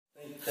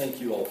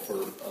thank you all for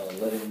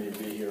letting me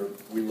be here.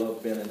 We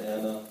love Ben and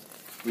Anna.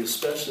 We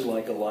especially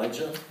like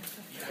Elijah.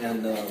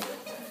 And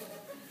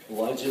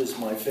Elijah is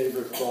my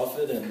favorite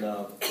prophet and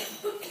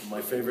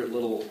my favorite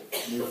little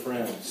new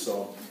friend.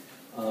 So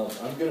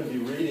I'm going to be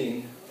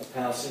reading a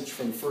passage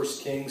from 1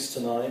 Kings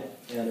tonight.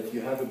 And if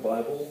you have a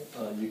Bible,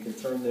 you can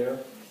turn there.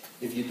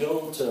 If you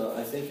don't,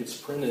 I think it's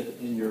printed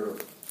in your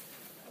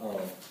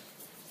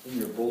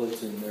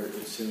bulletin there.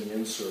 It's in the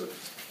insert.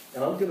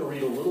 And I'm going to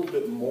read a little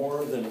bit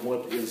more than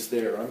what is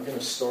there. I'm going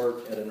to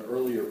start at an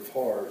earlier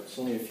part. It's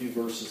only a few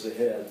verses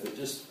ahead, but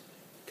just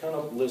kind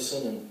of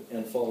listen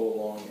and follow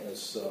along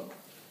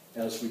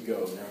as we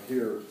go. Now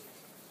hear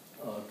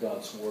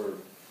God's Word.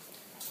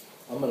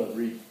 I'm going to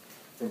read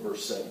from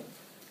verse 7.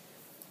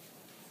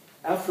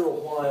 After a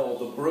while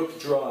the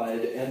brook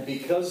dried, and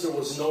because there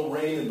was no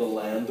rain in the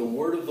land, the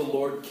word of the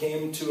Lord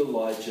came to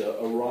Elijah,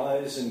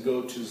 "Arise and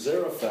go to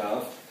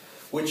Zarephath,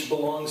 which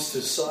belongs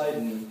to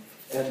Sidon,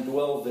 and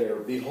dwell there.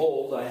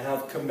 Behold, I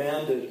have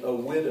commanded a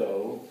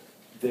widow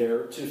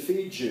there to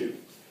feed you."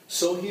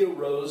 So he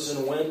arose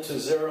and went to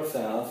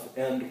Zarephath,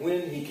 and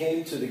when he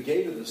came to the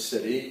gate of the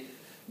city,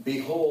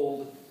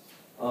 behold,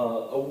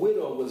 a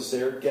widow was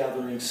there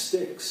gathering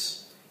sticks.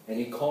 And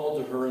he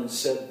called to her and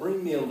said,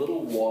 "Bring me a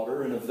little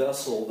water in a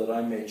vessel that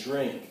I may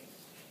drink."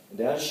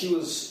 And as she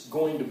was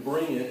going to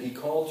bring it, he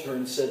called to her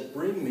and said,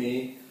 "Bring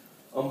me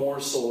a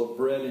morsel of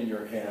bread in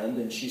your hand."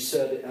 And she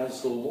said,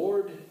 "As the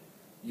Lord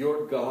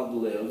your God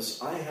lives,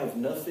 I have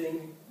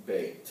nothing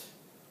baked,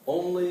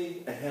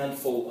 only a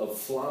handful of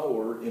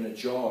flour in a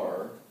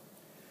jar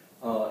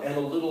and a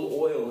little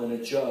oil in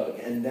a jug.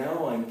 And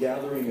now I'm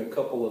gathering a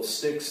couple of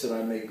sticks that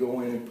I may go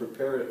in and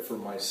prepare it for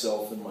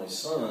myself and my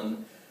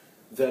son,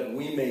 that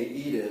we may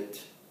eat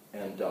it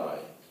and die."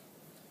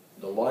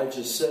 And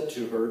Elijah said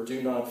to her,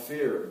 "Do not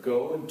fear.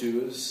 Go and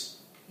do as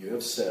you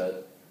have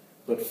said.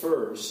 But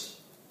first,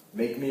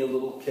 make me a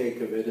little cake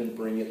of it and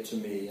bring it to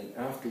me, and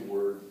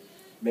afterward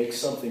make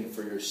something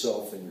for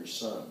yourself and your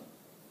son.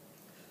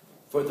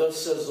 For thus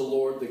says the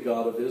Lord, the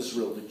God of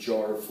Israel, the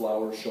jar of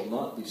flour shall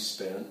not be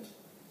spent,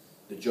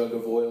 the jug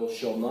of oil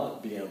shall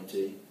not be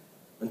empty,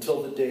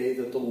 until the day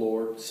that the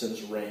Lord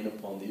sends rain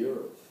upon the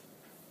earth."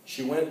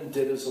 She went and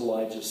did as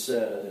Elijah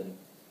said, and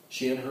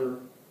she and her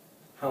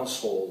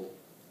household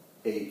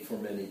ate for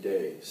many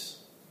days.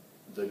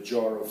 The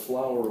jar of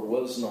flour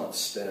was not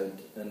spent,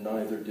 and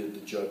neither did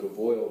the jug of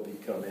oil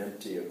become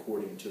empty,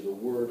 according to the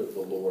word of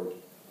the Lord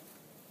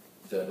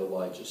that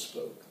Elijah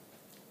spoke.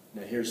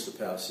 Now here's the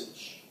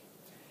passage.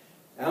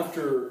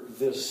 After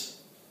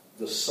this,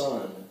 the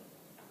son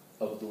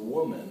of the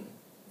woman,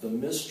 the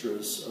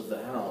mistress of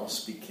the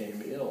house,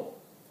 became ill.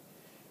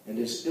 And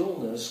his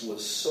illness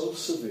was so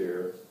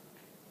severe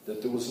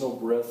that there was no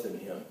breath in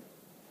him.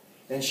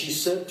 And she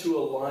said to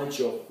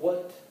Elijah,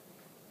 "What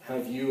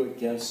have you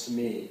against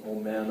me, O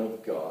man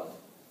of God?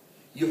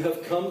 You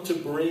have come to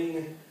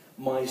bring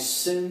my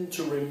sin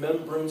to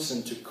remembrance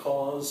and to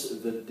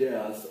cause the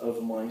death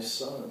of my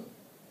son."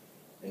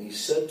 And he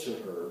said to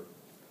her,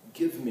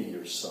 "Give me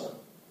your son."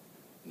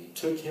 And he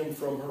took him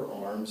from her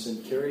arms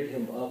and carried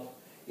him up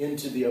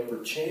into the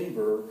upper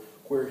chamber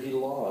where he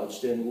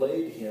lodged, and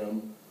laid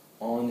him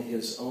on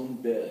his own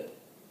bed.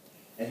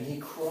 And he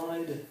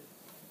cried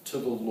to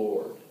the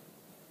Lord,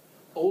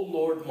 "O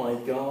Lord my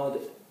God,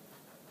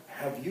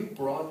 have you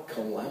brought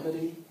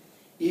calamity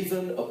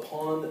even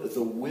upon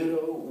the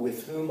widow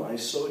with whom I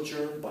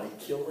sojourn by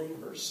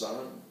killing her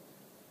son?"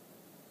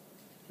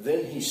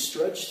 Then he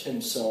stretched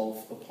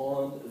himself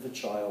upon the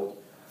child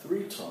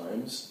 3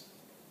 times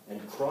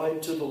and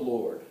cried to the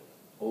Lord,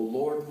 "O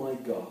Lord my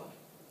God,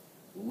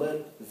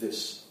 let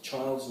this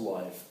child's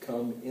life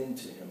come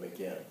into him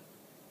again."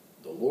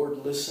 The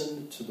Lord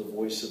listened to the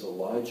voice of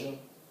Elijah,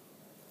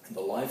 and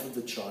the life of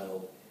the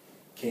child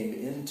came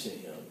into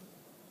him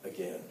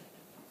again,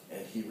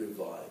 and he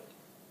revived.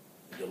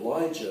 And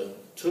Elijah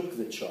took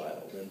the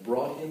child and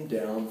brought him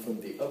down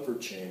from the upper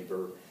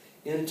chamber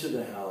into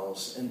the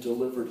house and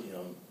delivered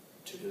him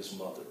to his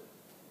mother.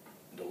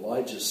 And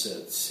Elijah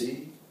said,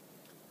 "See,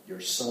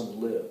 your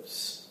son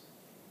lives."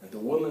 And the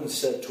woman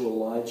said to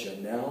Elijah,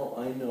 "Now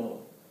I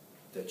know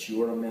that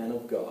you are a man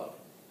of God,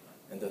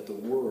 and that the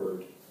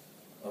word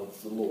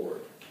of the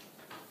Lord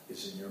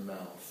is in your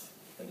mouth,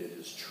 and it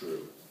is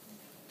true."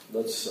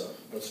 Let's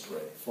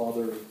pray.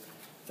 Father,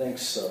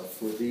 thanks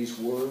for these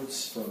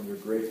words from your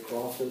great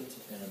prophet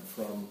and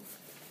from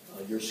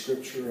your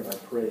scripture. And I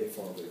pray,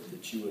 Father,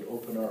 that you would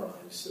open our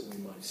eyes that we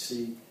might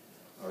see,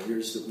 our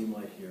ears that we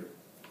might hear,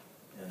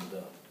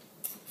 and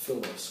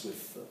fill us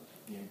with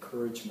the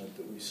encouragement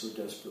that we so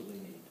desperately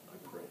need, I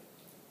pray.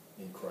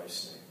 In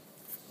Christ's name,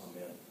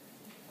 amen.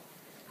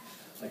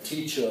 I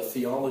teach a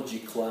theology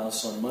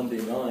class on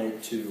Monday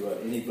night to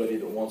anybody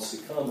that wants to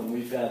come, and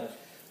we've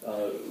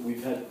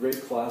had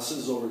great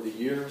classes over the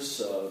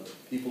years,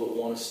 people that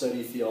want to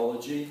study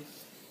theology,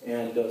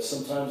 and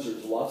sometimes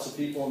there's lots of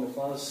people in the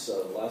class.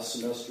 Last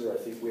semester, I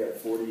think we had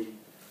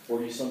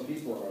 40-some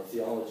people in our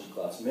theology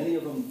class. Many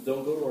of them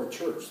don't go to our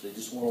church. They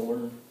just want to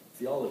learn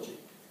theology.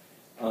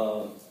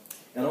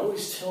 And I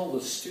always tell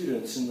the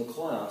students in the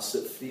class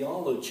that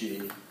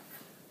theology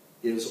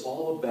is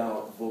all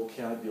about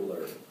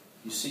vocabulary.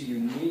 You see, you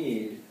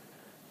need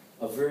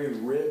a very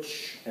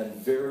rich and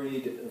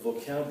varied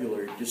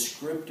vocabulary,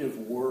 descriptive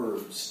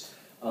words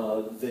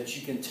that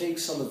you can take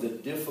some of the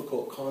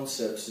difficult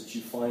concepts that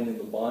you find in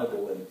the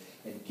Bible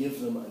and give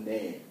them a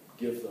name,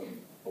 give them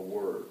a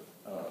word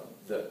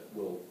that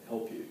will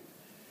help you.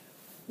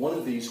 One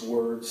of these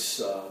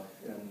words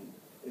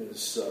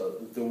is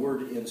the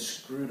word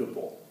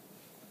inscrutable.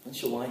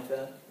 Don't you like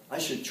that? I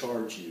should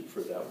charge you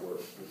for that word.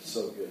 It's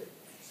so good.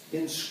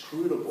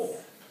 Inscrutable.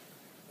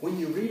 When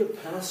you read a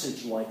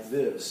passage like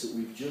this that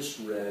we've just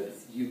read,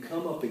 you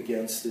come up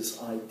against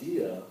this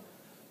idea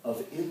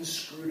of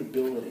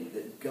inscrutability,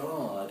 that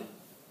God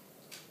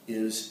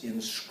is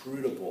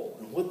inscrutable.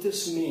 And what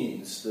this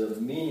means, the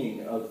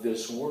meaning of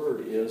this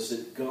word is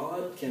that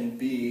God can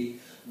be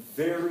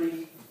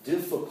very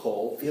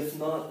difficult, if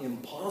not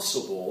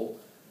impossible,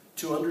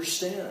 to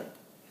understand.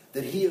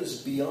 That He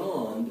is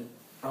beyond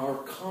our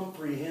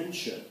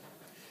comprehension.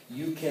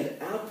 You can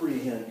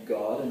apprehend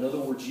God. In other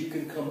words, you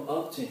can come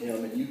up to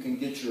Him and you can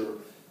get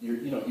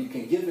you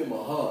can give Him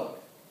a hug.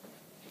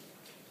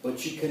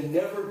 But you can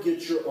never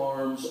get your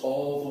arms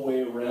all the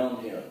way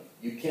around Him.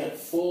 You can't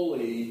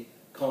fully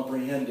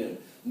comprehend Him.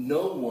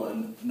 No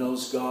one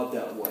knows God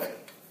that way.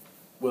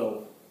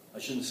 Well, I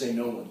shouldn't say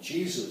no one.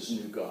 Jesus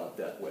knew God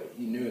that way.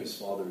 He knew His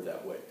Father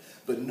that way.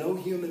 But no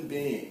human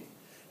being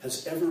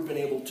has ever been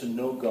able to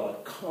know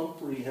God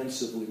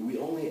comprehensively. We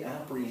only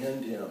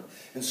apprehend Him.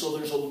 And so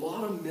there's a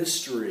lot of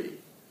mystery.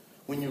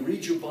 When you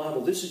read your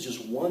Bible, this is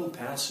just one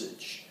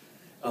passage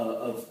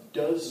of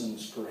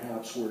dozens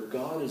perhaps where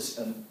God is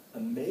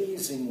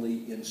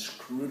amazingly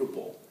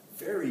inscrutable,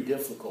 very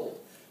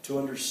difficult to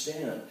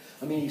understand.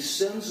 I mean, He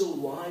sends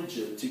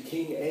Elijah to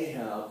King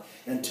Ahab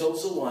and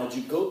tells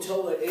Elijah, go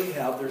tell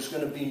Ahab there's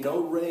going to be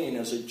no rain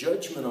as a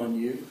judgment on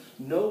you,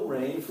 no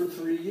rain for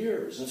 3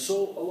 years. And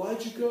so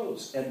Elijah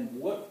goes, and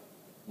what?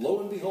 Lo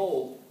and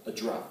behold, a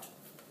drought.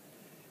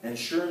 And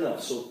sure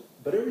enough,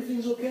 but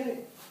everything's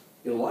okay.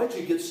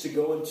 Elijah gets to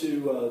go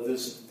into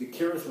the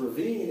Kerith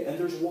ravine, and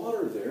there's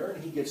water there,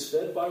 and he gets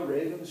fed by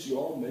ravens.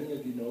 Many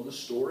of you know the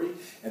story,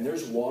 and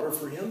there's water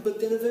for him. But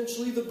then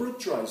eventually the brook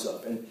dries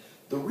up, and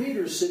the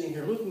reader's sitting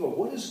here looking,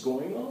 what is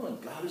going on?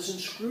 God is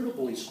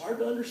inscrutable. He's hard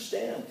to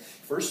understand.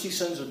 First He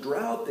sends a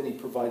drought, then He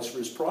provides for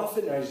His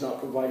prophet. Now He's not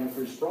providing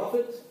for His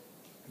prophet.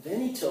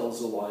 Then He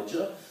tells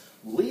Elijah,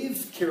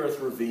 leave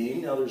Kerith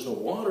ravine, now there's no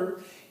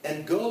water,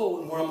 and go,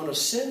 and where I'm going to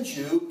send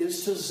you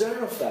is to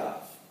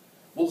Zarephath.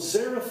 Well,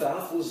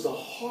 Zarephath was the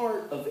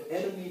heart of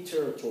enemy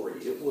territory.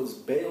 It was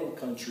Baal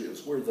country. It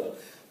was where the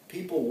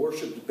people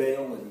worshipped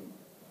Baal, and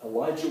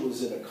Elijah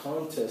was in a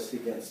contest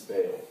against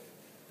Baal.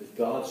 The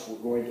gods were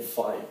going to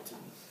fight.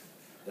 And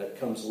that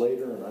comes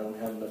later, and I don't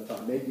have enough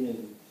time. Maybe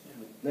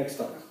next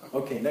time.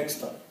 Okay, next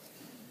time.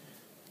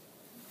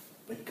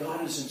 But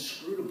God is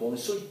inscrutable. And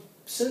so He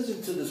sends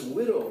him to this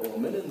widow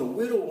woman, and the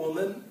widow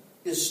woman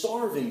is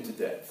starving to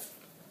death.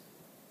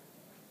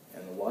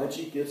 And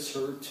Elijah gets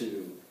her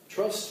to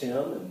trust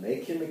Him and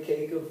make him a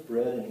cake of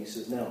bread. And he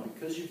says, now,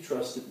 because you've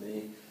trusted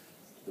me,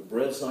 the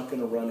bread's not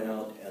going to run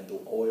out and the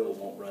oil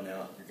won't run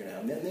out. You're going to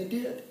have it. And they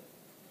did.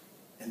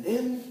 And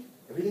then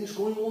everything's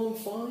going along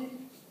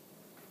fine.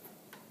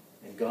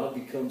 And God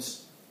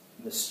becomes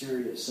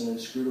mysterious and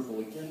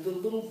inscrutable again. The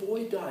little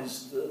boy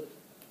dies. The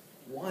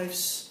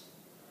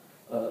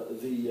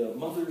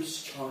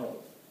mother's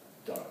child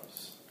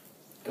dies.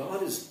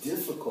 God is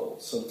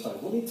difficult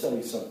sometimes. Let me tell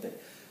you something.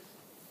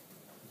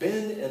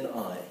 Ben and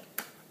I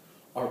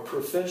are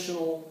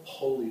professional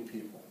holy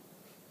people.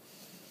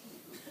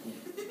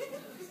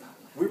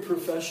 We're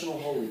professional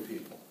holy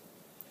people.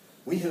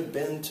 We have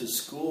been to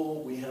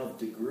school. We have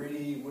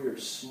degree. We're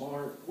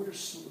smart. We're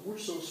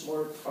so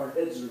smart. Our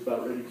heads are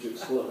about ready to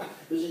explode.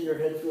 Doesn't your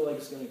head feel like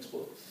it's going to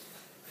explode?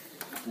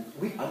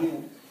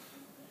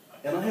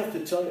 And I have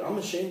to tell you, I'm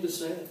ashamed to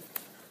say it.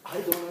 I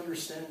don't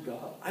understand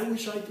God. I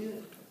wish I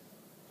did.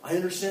 I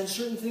understand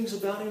certain things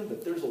about Him,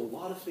 but there's a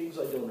lot of things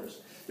I don't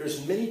understand.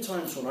 There's many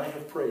times when I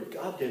have prayed,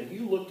 God, have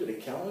you looked at a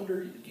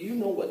calendar? Do you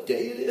know what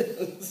day it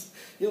is?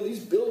 These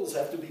bills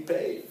have to be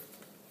paid.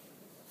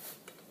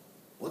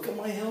 Look at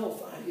my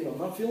health. I'm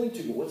not feeling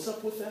too good. What's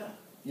up with that?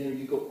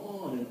 You go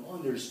on and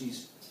on. There's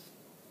these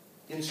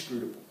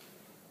inscrutable.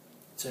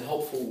 It's a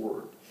helpful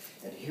word.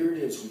 And here it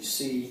is. We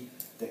see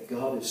that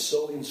God is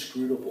so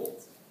inscrutable.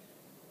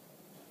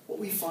 What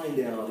we find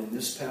out in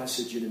this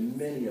passage and in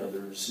many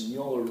others, and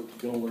y'all are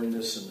going to learn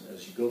this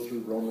as you go through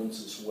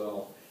Romans as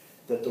well,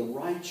 that the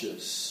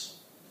righteous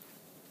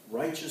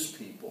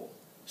people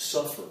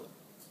suffer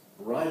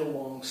right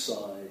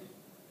alongside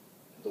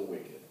the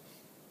wicked.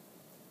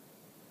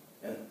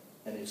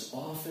 And it's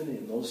often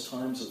in those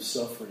times of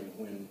suffering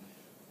when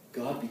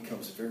God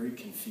becomes very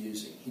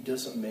confusing. He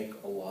doesn't make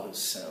a lot of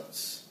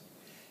sense.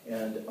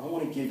 And I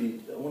want to give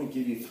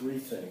you three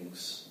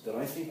things that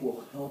I think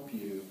will help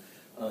you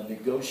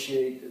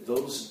negotiate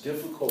those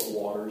difficult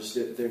waters.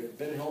 They've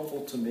been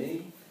helpful to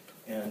me,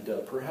 and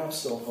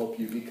perhaps they'll help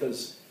you,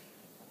 because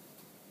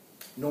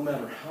no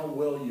matter how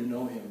well you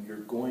know him, you're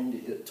going to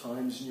hit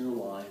times in your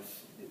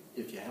life,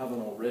 if you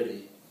haven't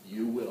already,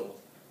 you will.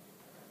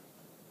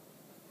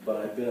 But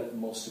I bet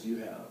most of you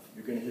have.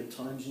 You're going to hit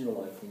times in your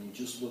life when you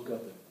just look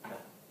up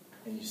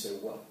and you say,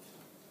 what?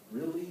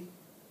 Really?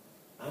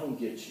 I don't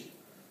get you.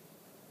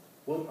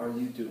 What are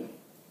you doing?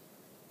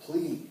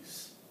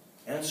 Please,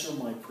 answer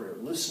my prayer.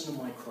 Listen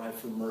to my cry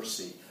for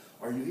mercy.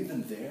 Are you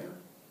even there?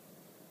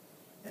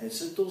 And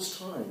it's at those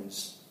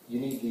times you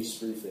need these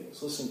three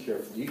things. Listen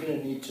carefully. You're going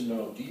to need to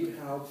know, do you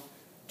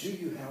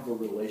have a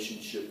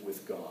relationship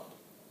with God?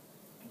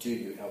 Do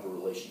you have a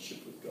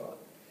relationship with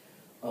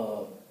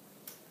God?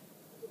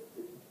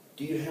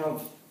 Do you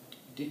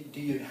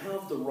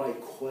have the right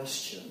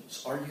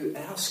questions? Are you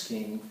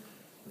asking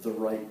the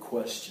right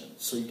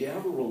questions? So do you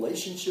have a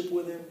relationship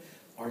with him?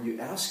 Are you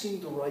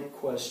asking the right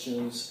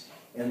questions?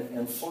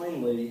 And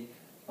finally,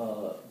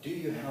 do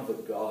you have a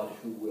God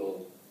who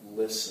will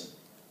listen?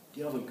 Do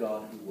you have a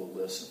God who will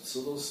listen?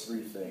 So those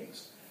three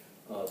things.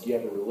 Do you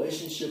have a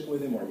relationship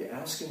with him? Are you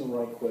asking the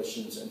right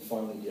questions? And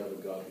finally, do you have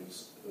a God who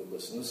will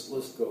listen?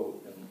 Let's go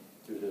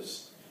through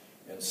this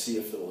and see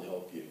if it'll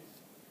help you.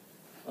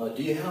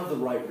 Do you have the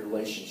right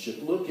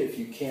relationship? Look, if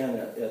you can,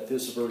 at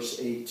this verse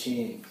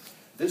 18.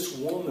 This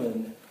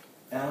woman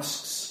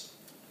asks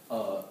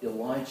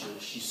Elijah,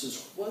 she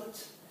says,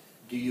 what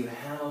do you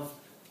have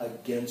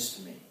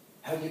against me?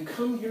 Have you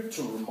come here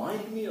to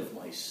remind me of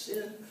my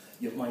sin?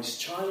 My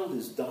child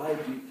has died.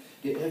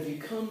 Have you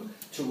come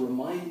to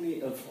remind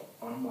me of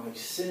my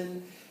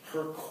sin?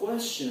 Her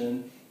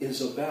question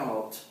is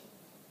about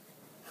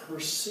her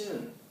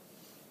sin.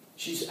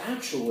 She's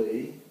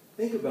actually,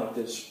 think about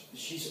this,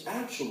 she's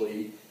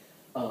actually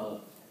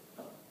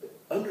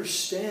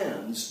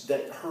understands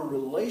that her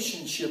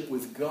relationship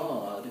with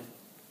God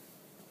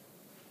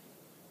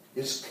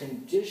is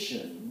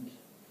conditioned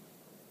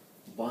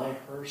by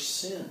her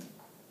sin,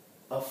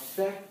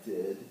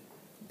 affected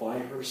by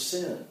her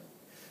sin.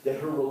 That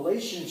her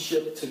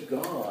relationship to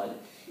God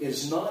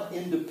is not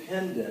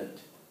independent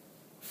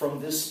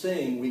from this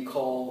thing we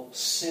call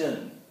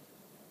sin.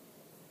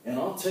 And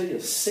I'll tell you,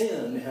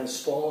 sin has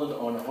fallen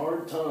on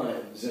hard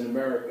times in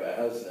America,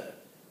 hasn't it?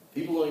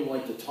 People don't even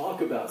like to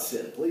talk about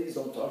sin. Please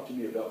don't talk to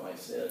me about my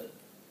sin.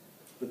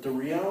 But the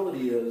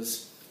reality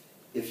is,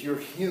 if you're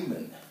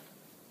human,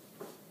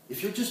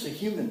 if you're just a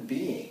human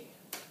being,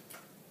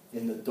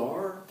 in the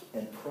dark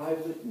and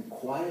private and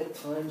quiet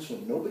times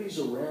when nobody's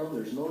around,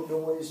 there's no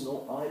noise,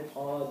 no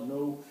iPod,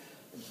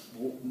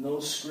 no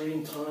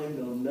screen time,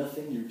 no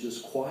nothing, you're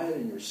just quiet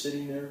and you're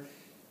sitting there,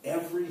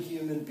 every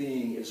human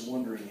being is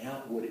wondering,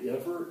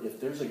 if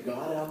there's a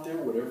God out there,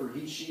 whatever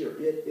he, she, or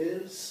it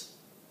is,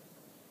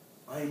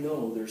 I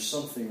know there's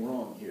something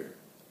wrong here.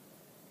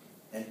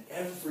 And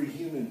every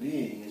human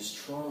being is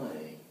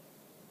trying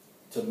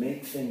to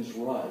make things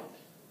right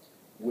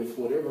with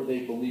whatever they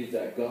believe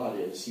that God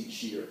is, he,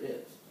 she, or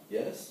it.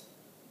 Yes?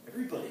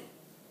 Everybody.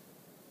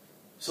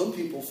 Some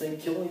people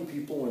think killing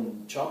people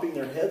and chopping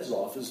their heads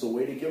off is the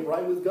way to get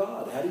right with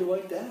God. How do you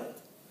like that?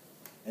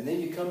 And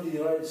then you come to the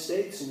United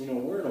States and,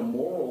 we're in a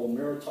moral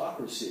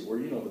meritocracy where,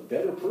 the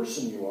better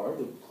person you are,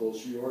 the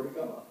closer you are to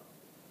God.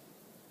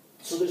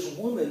 So this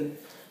woman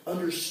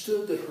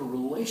understood that her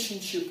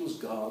relationship with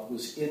God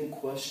was in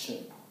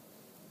question.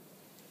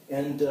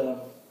 And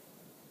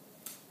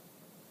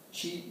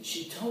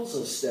she tells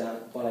us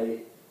that by,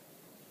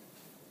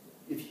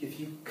 if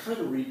you kind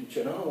of read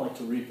between, I don't like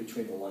to read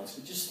between the lines,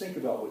 but just think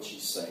about what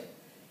she's saying.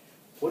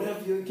 What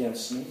have you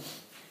against me?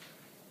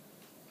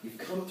 You've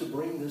come to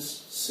bring this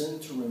sin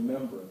to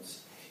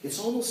remembrance. It's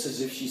almost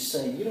as if she's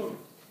saying,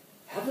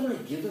 haven't I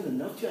given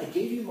enough to you? I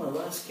gave you my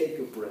last cake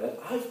of bread.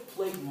 I've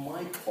played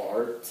my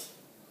part.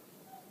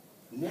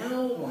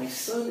 Now my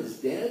son is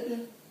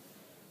dead.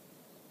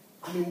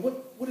 I mean,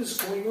 what is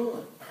going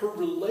on? Her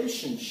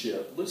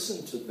relationship,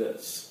 listen to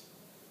this.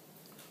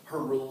 Her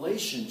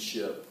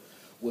relationship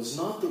was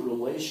not the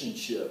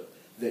relationship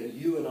that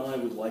you and I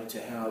would like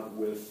to have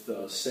with,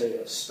 say,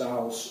 a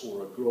spouse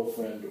or a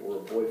girlfriend or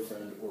a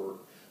boyfriend or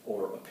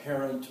a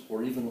parent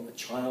or even a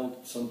child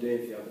someday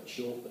if you have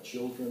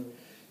children.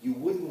 You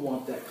wouldn't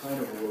want that kind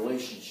of a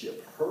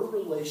relationship. Her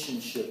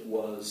relationship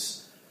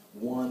was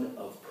one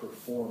of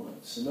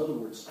performance. In other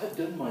words, I've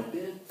done my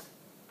bit.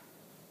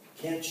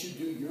 Can't you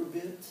do your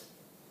bit?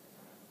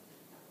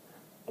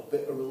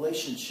 A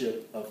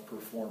relationship of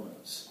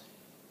performance.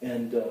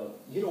 And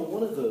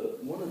one of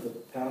the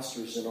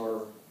pastors in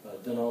our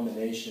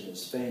denomination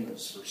is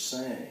famous for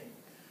saying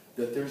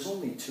that there's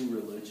only two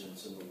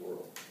religions in the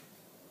world.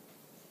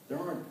 There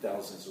aren't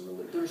thousands of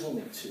religions. There's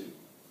only two.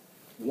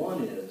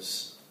 One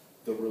is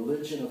the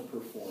religion of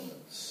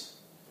performance.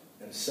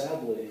 And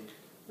sadly,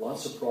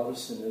 lots of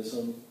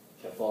Protestantism,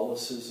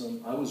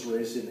 Catholicism. I was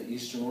raised in the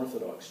Eastern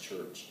Orthodox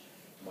Church.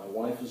 My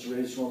wife was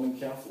raised Roman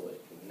Catholic.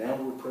 And now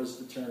we're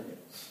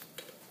Presbyterians.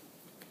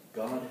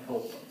 God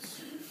help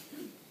us.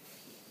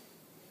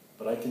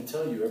 But I can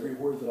tell you,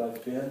 everywhere that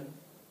I've been,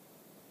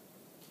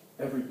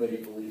 everybody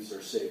believes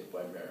they're saved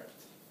by merit.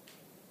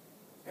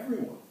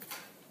 Everyone.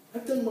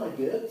 I've done my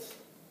bit.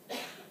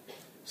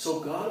 So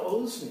God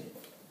owes me.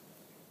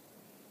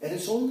 And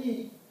it's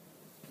only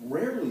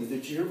rarely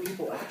that you hear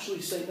people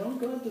actually say, no,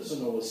 God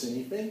doesn't owe us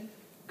anything.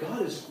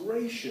 God is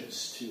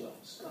gracious to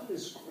us. God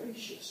is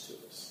gracious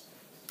to us.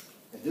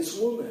 And this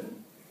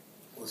woman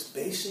was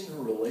basing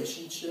her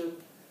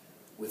relationship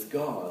with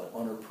God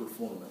on her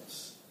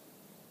performance.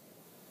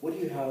 What do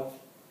you have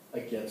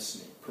against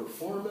me?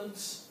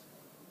 Performance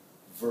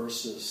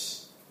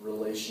versus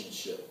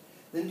relationship.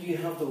 Then do you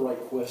have the right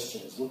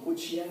questions? Look what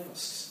she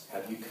asks.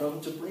 Have you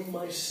come to bring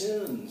my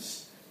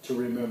sins to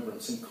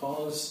remembrance and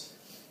cause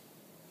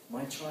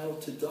my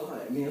child to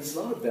die? I mean, it's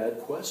not a bad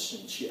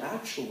question. She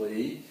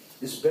actually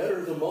is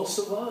better than most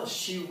of us.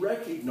 She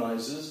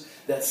recognizes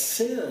that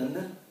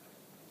sin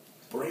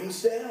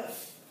brings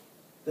death.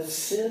 That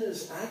sin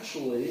is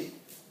actually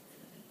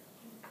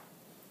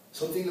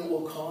something that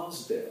will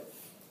cause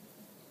death.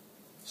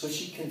 So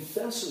she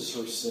confesses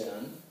her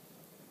sin,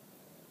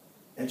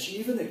 and she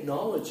even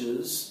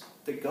acknowledges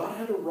that God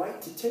had a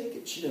right to take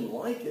it. She didn't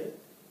like it,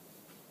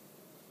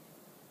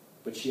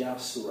 but she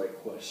asks the right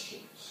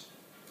questions.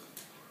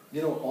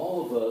 You know,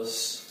 all of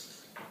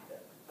us,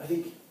 I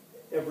think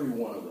every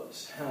one of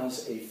us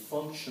has a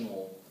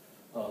functional,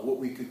 what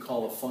we could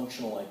call a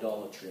functional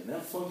idolatry. And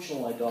that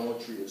functional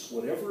idolatry is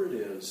whatever it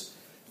is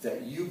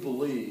that you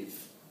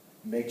believe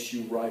makes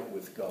you right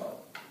with God.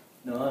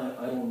 Now,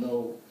 I don't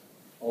know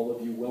all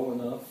of you well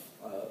enough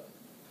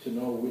to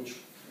know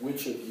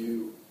which of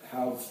you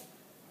have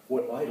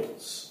what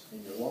idols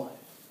in your life.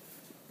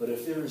 But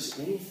if there is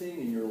anything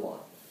in your life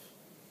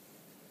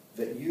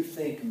that you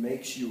think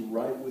makes you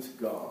right with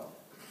God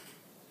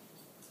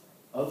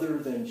other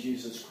than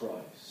Jesus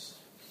Christ,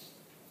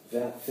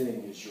 that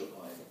thing is your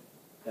idol.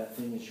 That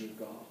thing is your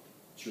God.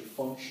 It's your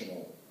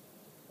functional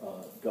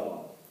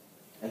God.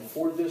 And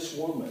for this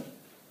woman,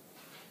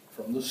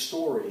 from the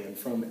story and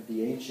from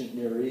the ancient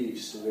Near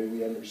East, the way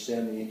we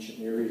understand the ancient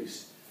Near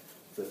East,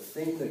 the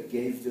thing that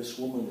gave this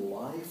woman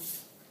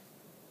life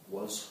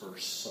was her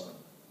son.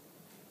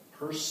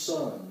 Her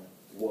son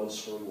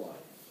was her life.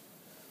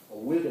 A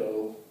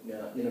widow,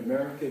 now in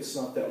America it's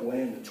not that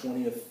way, in the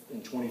 20th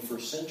and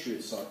 21st century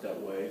it's not that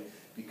way,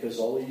 because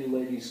all of you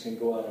ladies can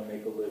go out and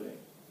make a living.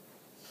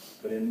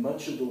 But in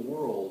much of the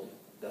world,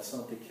 that's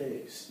not the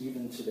case,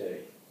 even today.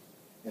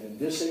 And in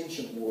this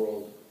ancient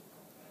world,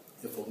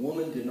 if a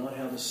woman did not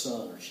have a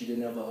son, or she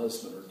didn't have a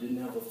husband, or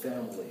didn't have a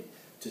family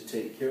to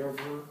take care of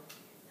her,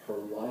 her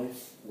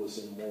life was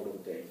in mortal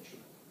danger.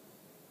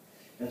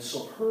 And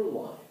so her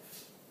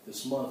life,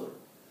 this mother,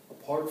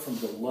 apart from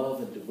the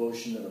love and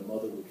devotion that a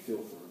mother would feel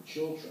for her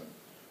children,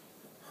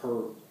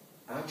 her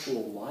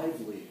actual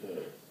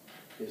livelihood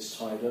is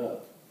tied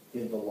up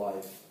in the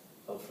life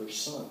of her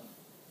son.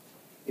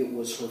 It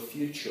was her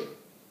future.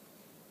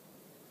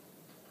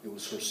 It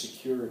was her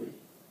security.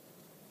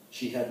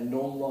 She had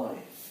no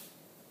life.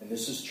 And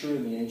this is true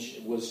in the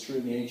ancient, it was true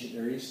in the ancient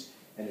Near East,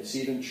 and it's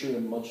even true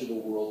in much of the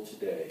world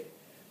today,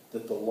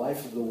 that the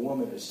life of the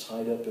woman is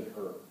tied up in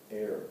her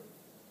heir.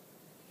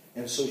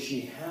 And so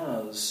she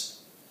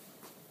has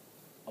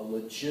a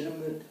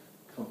legitimate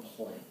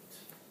complaint.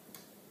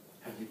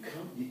 Have you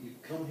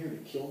come here to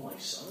kill my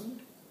son?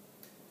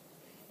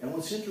 And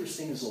what's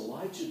interesting is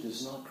Elijah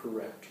does not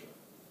correct her.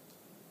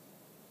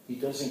 He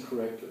doesn't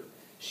correct her.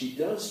 She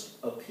does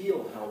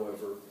appeal,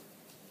 however,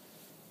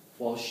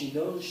 while she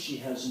knows she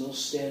has no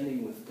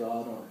standing with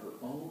God on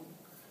her own,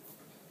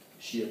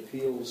 she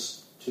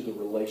appeals to the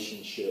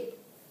relationship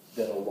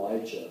that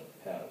Elijah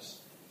has.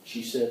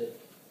 She said,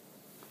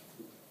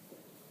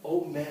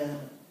 "O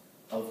man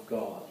of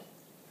God,"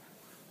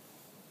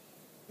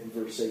 in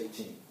verse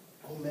 18,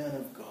 "O man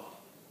of God."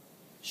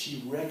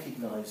 She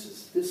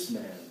recognizes this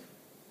man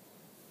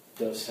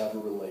does have a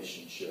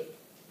relationship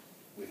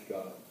with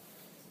God.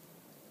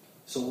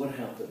 So what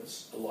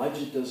happens?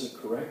 Elijah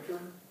doesn't correct her.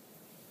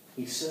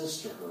 He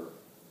says to her,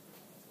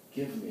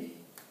 "Give me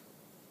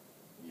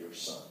your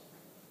son.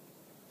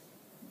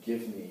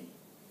 Give me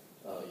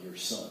your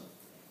son."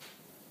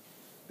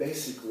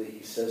 Basically,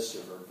 he says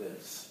to her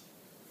this: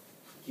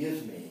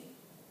 "Give me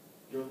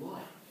your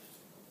life.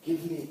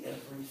 Give me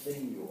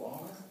everything you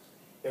are,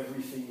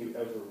 everything you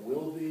ever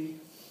will be,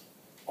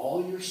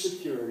 all your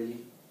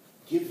security.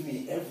 Give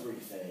me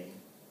everything.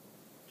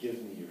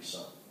 Give me your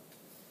son."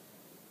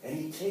 And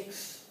he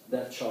takes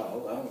that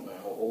child. I don't know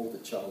how old the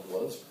child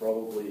was,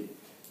 probably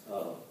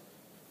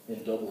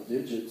in double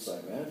digits, I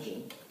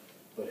imagine.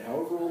 But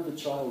however old the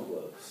child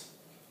was,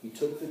 he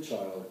took the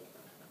child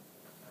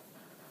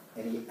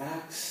and he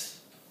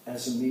acts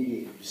as a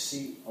mediator. You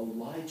see,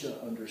 Elijah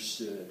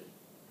understood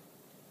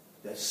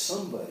that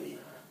somebody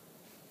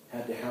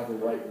had to have a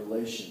right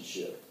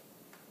relationship,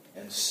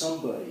 and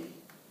somebody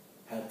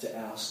had to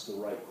ask the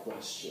right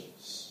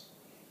questions.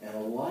 And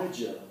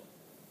Elijah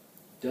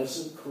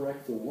doesn't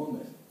correct the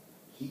woman.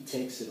 He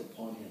takes it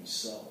upon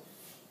himself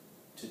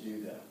to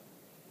do that.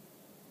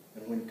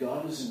 And when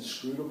God is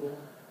inscrutable,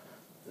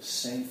 the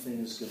same thing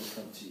is going to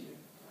come to you.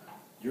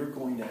 You're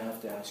going to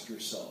have to ask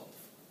yourself,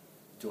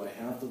 do I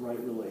have the right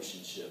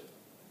relationship?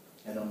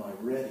 And am I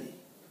ready?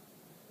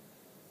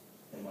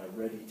 Am I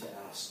ready to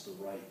ask the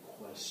right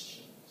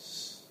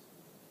questions?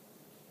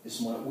 is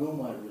will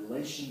my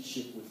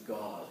relationship with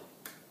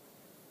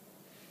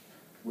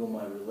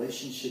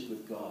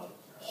God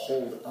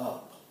hold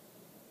up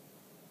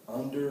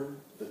under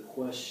the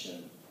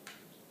question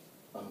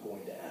I'm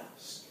going to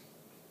ask?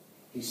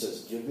 He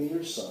says, give me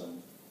your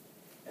son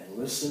and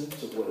listen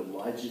to what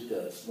Elijah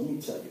does. Let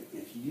me tell you,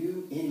 if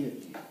any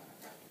of you,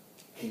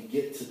 can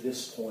get to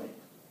this point,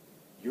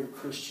 your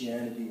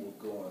Christianity will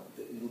go on.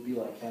 It'll be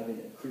like having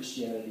a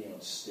Christianity on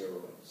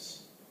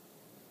steroids.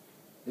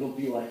 It'll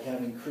be like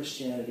having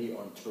Christianity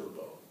on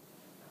turbo.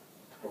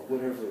 Or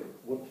whatever.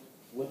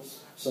 What's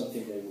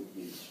something they would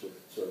use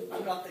with turbo?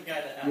 I'm not the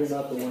guy that asks. You're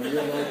not the one.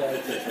 You're not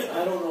the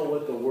guy. I don't know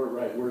what the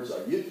right words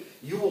are. You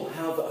will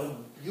have a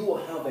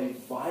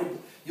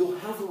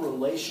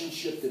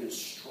relationship that is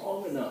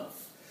strong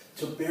enough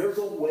to bear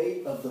the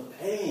weight of the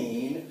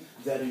pain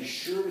that is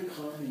sure to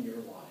come in your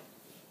life.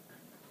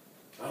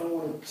 I don't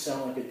want to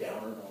sound like a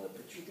downer and all that,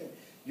 but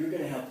you're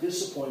going to have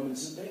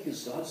disappointments and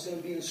things. God's going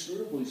to be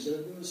inscrutable. He's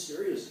going to be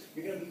mysterious.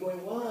 You're going to be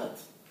going,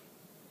 what?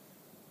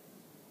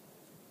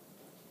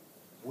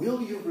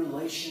 Will your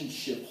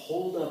relationship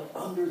hold up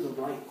under the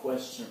right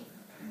question?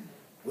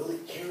 Will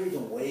it carry the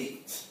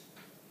weight?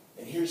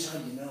 And here's how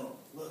you know.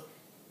 Look,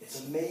 it's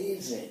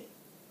amazing.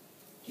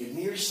 Give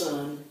me your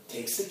son,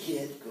 takes the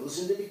kid, goes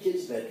into the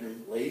kid's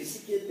bedroom, lays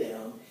the kid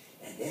down,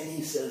 and then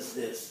he says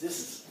this. This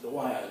is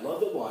why I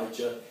love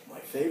Elijah, my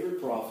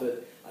favorite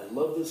prophet. I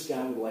love this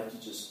guy. I would like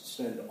to just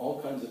spend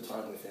all kinds of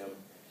time with him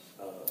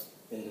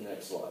in the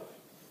next life.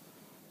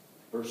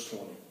 Verse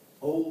 20.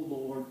 O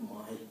Lord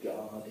my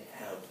God,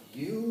 have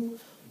you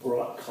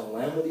brought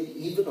calamity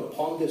even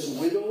upon this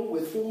widow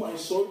with whom I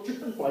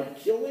sojourn by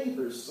killing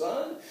her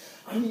son?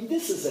 I mean,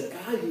 this is a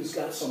guy who's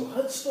got some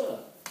chutzpah.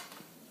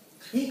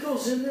 He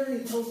goes in there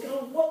and he tells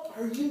God, what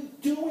are you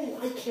doing?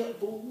 I can't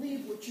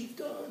believe what you've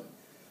done.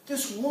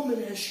 This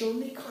woman has shown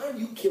me, God, are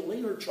you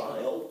killing her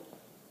child?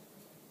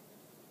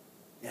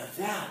 Now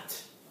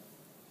that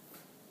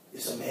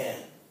is a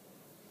man.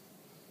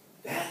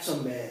 That's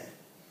a man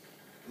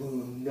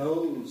who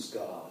knows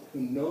God, who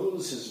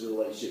knows his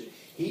relationship.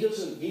 He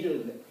doesn't,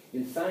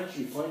 in fact,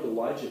 you find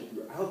Elijah,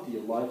 throughout the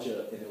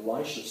Elijah and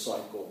Elisha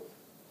cycle,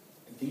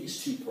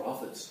 these two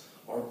prophets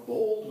are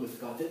bold with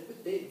God.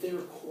 They're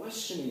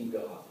questioning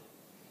God.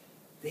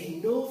 They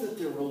know that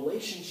their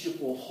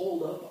relationship will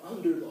hold up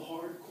under the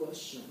hard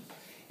question.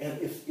 And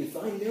if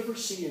I never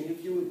see any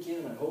of you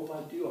again, I hope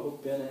I do. I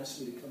hope Ben asks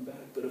me to come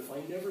back. But if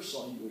I never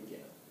saw you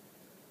again,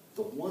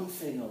 the one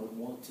thing I would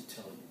want to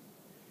tell you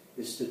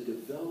is to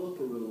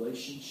develop a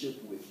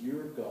relationship with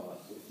your God,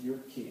 with your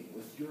King,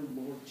 with your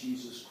Lord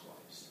Jesus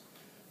Christ,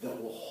 that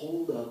will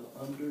hold up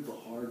under the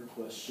hard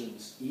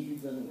questions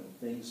even when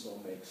things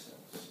don't make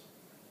sense.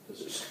 Because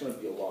there's going to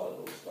be a lot of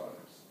those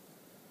times.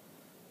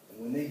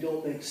 And when they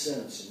don't make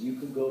sense, and you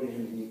can go to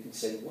him and you can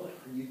say, what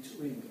are you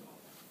doing,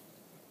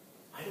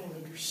 God? I don't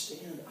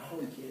understand. I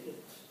don't get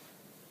it.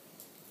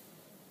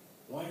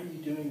 Why are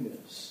you doing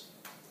this?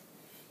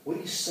 What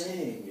he's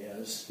saying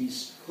is,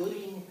 he's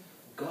putting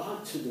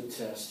God to the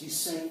test. He's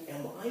saying,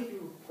 am I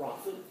your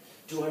prophet?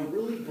 Do I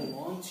really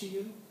belong to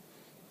you?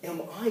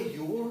 Am I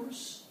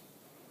yours?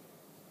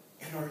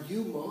 And are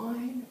you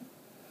mine?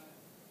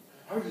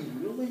 Are you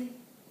really?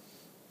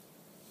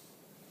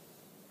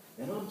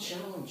 And I'm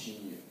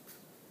challenging you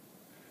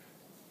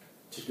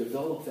to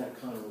develop that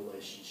kind of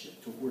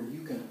relationship to where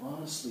you can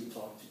honestly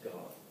talk to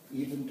God,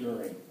 even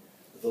during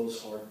those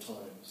hard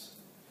times.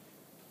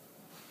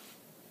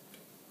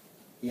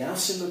 He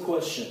asks him the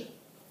question,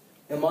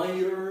 am I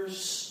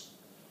yours?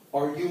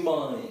 Are you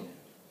mine?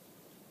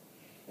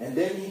 And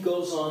then he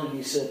goes on and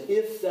he said,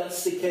 if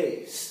that's the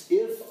case,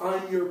 if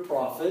I'm your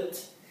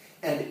prophet,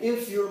 and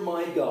if you're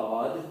my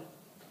God,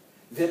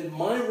 then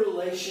my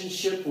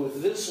relationship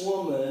with this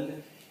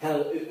woman,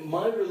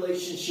 my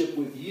relationship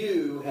with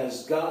you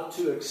has got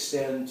to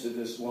extend to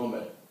this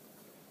woman.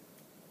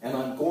 And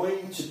I'm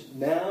going to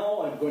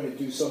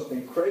do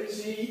something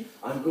crazy.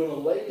 I'm going to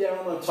lay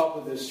down on top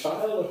of this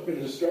child. I'm going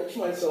to stretch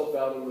myself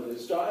out over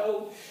this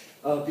child.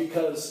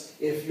 Because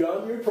if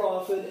I'm your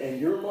prophet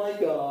and you're my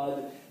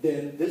God,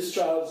 then this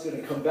child is going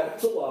to come back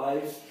to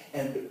life.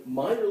 And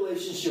my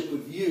relationship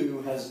with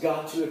you has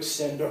got to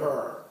extend to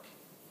her.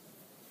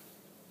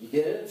 You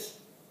get it?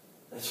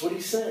 That's what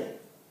he's saying.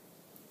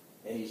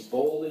 And he's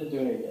bold in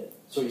doing it.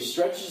 So he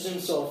stretches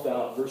himself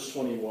out, verse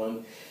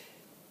 21.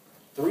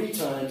 3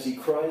 times he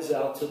cries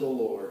out to the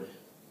Lord.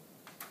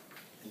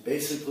 And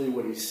basically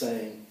what he's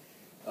saying,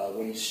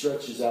 when he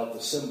stretches out,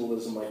 the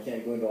symbolism, I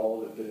can't go into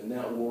all of it, but in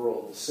that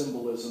world, the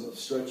symbolism of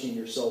stretching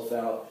yourself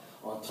out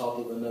on top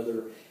of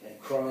another and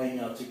crying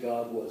out to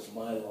God was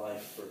my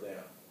life for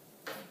them.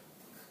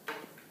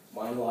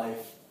 My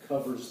life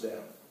covers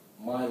them.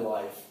 My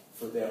life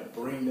for them.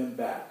 Bring them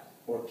back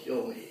or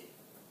kill me.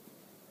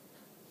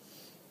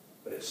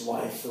 But it's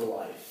life for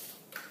life.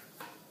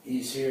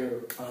 He's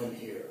here, I'm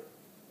here.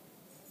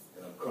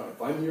 And I'm crying.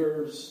 If I'm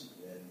yours,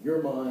 and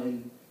you're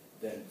mine,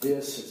 then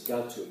this has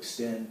got to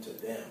extend to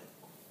them.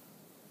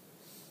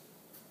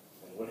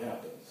 And what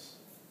happens?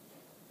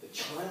 The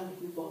child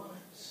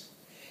revives.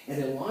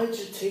 And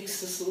Elijah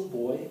takes this little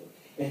boy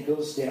and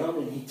goes down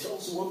and he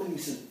tells the woman, he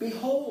says,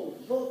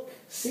 behold, look,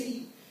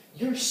 see,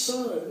 your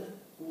son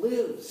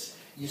lives.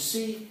 You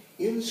see,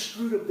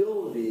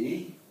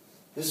 inscrutability,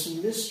 this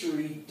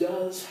mystery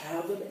does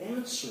have an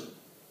answer.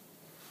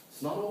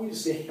 It's not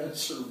always the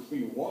answer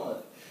we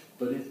want,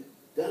 but it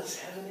does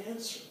have an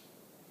answer.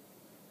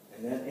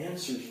 And that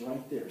answer is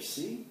right there.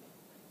 See?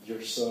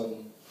 Your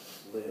son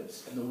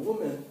lives. And the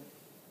woman,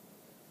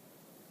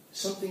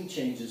 something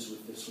changes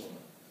with this woman.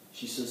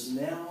 She says,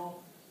 now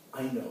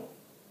I know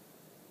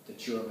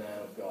that you're a man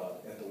of God,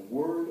 and the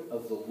word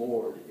of the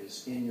Lord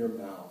is in your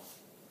mouth,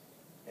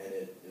 and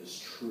it is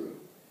true.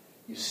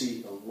 You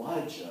see,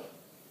 Elijah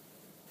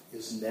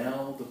is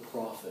now the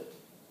prophet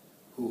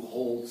who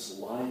holds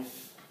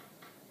life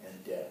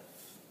and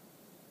death.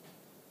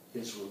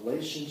 His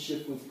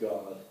relationship with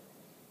God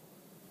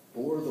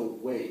bore the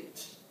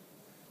weight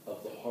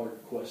of the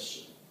hard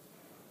question.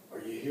 Are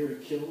you here to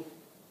kill?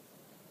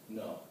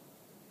 No.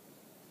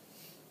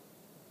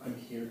 I'm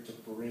here to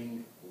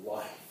bring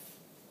life.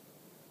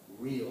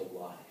 Real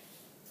life.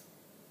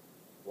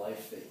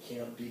 Life that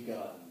can't be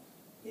gotten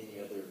any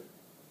other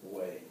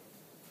way.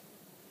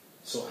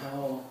 So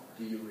how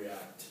do you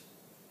react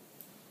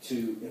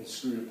to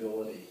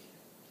inscrutability?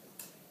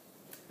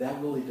 That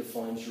really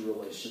defines your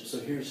relationship. So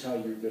here's how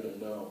you're going to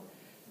know.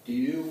 Do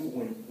you,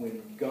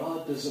 when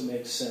God doesn't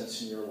make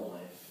sense in your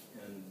life,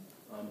 and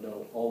I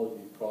know all of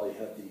you probably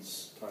had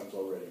these times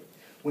already,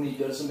 when he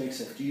doesn't make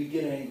sense, do you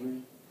get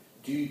angry?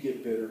 Do you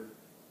get bitter?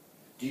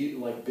 Do you,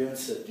 like Ben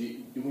said,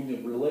 when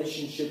the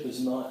relationship is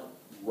not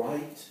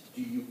right,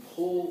 do you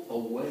pull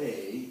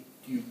away?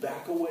 Do you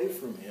back away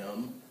from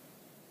him?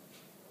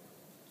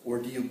 Or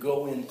do you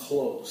go in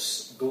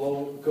close?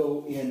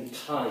 Go in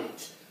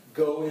tight?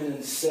 Go in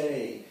and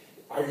say,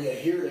 are you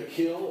here to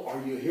kill?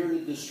 Are you here to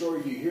destroy?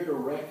 Are you here to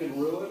wreck and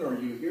ruin? Or are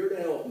you here to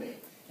help me?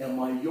 Am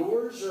I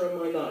yours or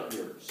am I not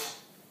yours?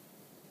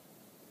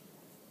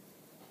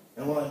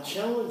 And what I'm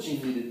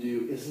challenging you to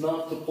do is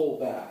not to pull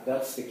back.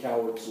 That's the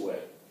coward's way.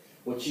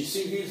 What you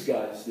see these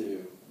guys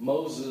do,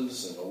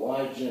 Moses and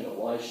Elijah and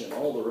Elisha and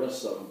all the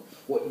rest of them,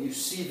 what you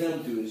see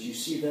them do is you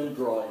see them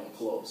draw in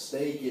close.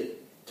 They get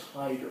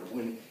tighter.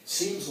 When it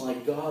seems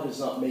like God is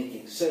not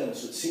making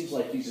sense, it seems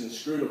like he's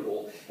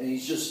inscrutable, and he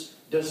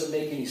just doesn't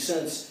make any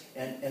sense,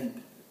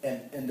 and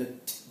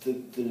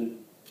the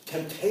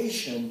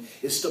temptation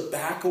is to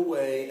back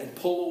away and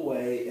pull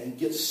away and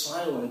get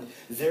silent.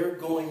 They're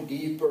going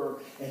deeper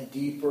and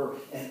deeper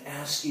and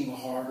asking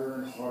harder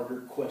and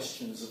harder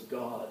questions of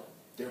God.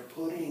 They're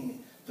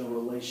putting the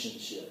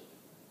relationship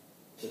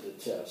to the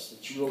test.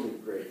 It's really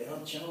great. And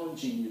I'm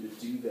challenging you to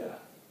do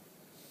that.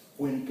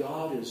 When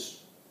God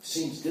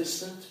seems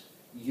distant,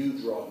 you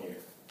draw near.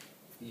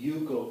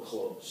 You go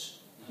close.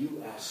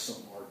 You ask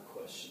some hard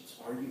questions.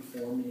 Are you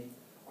for me?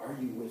 Are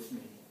you with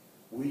me?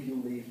 Will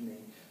you leave me?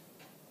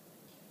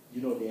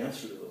 You know the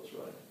answer to those,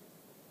 right?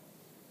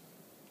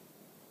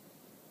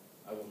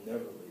 I will never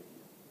leave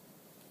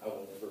you. I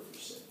will never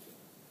forsake you.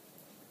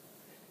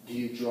 Do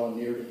you draw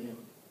near to him?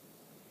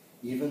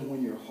 Even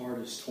when your heart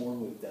is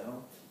torn with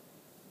doubt,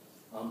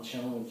 I'm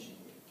challenging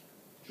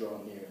you.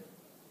 Draw near.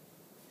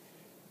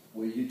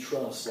 Will you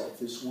trust like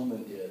this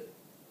woman did?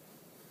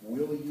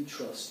 Will you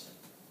trust him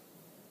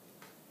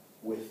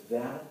with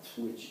that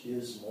which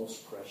is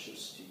most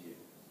precious to you?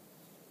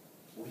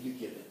 Will you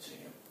give it to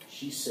him?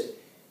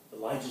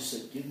 Elijah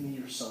said, give me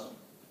your son.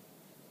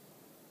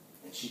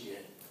 And she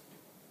did.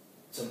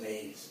 It's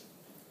amazing.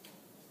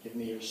 Give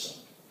me your son.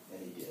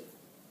 And he did.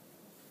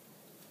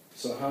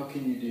 So how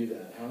can you do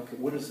that?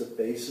 What is the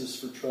basis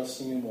for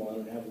trusting him? Well, I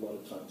don't have a lot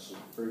of time, so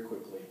very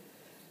quickly.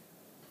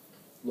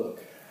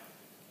 Look.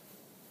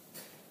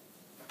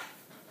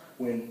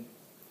 When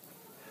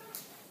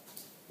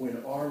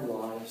our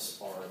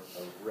lives are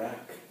a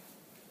wreck,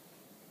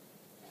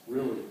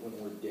 really when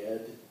we're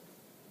dead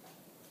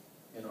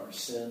in our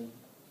sin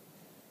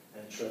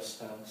and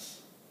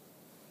trespass,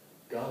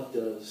 God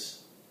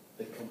does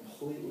the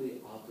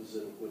completely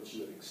opposite of what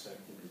you would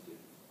expect him to do.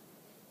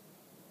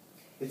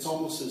 It's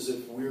almost as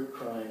if we're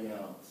crying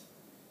out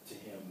to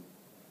him,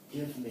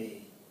 give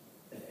me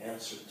an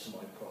answer to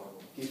my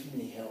problem. Give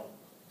me help.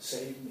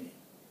 Save me.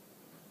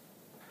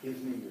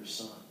 Give me your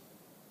son.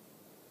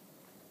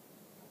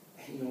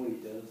 And you know what he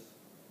does?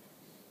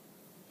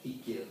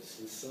 He gives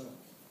his son.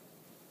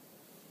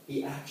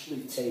 He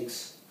actually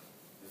takes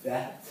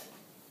that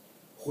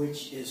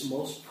which is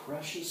most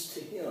precious to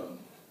him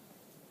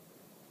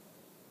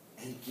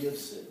and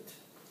gives it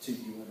to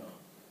you and I.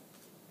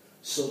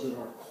 So that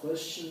our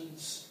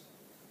questions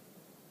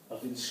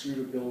of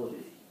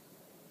inscrutability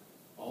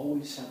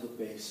always have a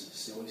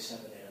basis. They always have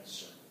an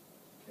answer.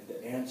 And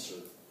the answer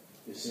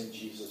is in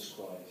Jesus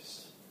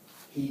Christ.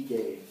 He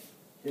gave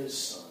his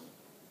son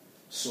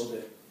so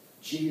that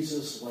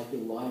Jesus, like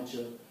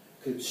Elijah,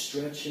 could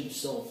stretch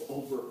himself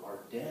over our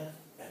death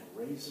and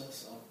raise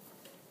us up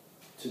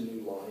to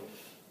new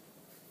life.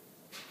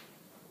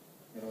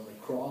 And on the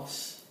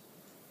cross,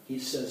 he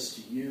says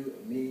to you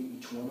and me,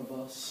 each one of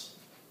us,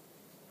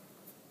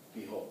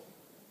 behold,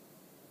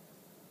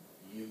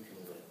 you can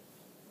live.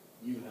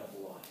 You have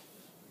life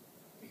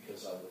because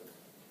as I live.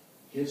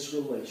 His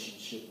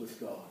relationship with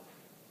God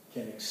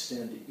can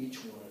extend to each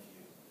one of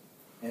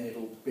you, and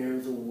it'll bear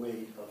the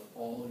weight of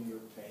all your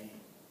pain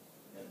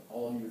and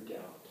all your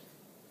doubt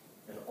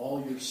and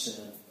all your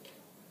sin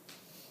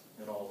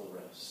and all the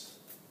rest.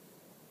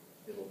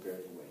 It'll bear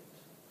the weight.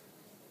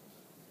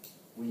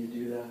 Will you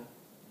do that?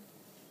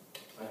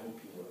 I hope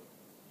you will.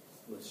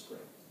 Let's pray.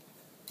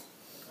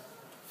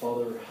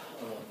 Father,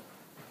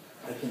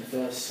 I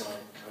confess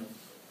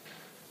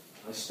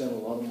I spent a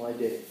lot of my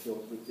day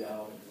filled with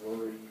doubt and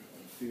worry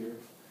and fear,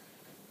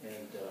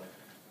 and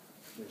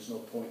there's no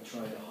point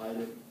trying to hide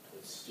it.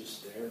 It's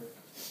just there.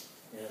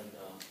 And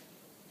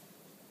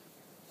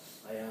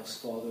I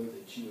ask, Father,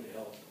 that you would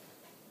help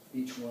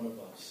each one of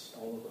us,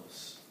 all of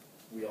us.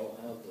 We all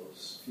have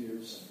those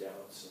fears and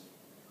doubts and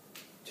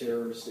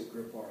terrors that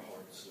grip our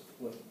hearts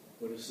with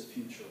what does the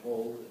future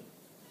hold and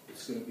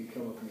what's going to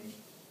become of me.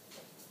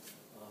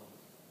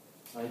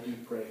 I do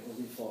pray,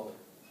 Holy Father,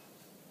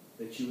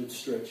 that you would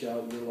stretch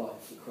out your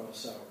life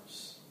across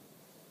ours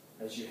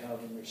as you have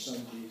in your Son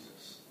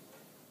Jesus,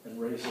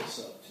 and raise us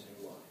up to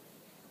new life.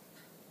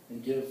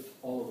 And give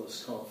all of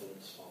us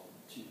confidence, Father,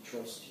 to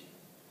trust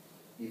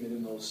you, even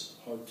in those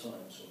hard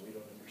times when we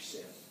don't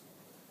understand.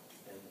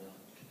 And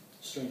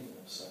strengthen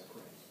us, I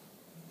pray,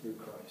 through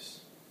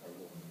Christ our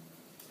Lord.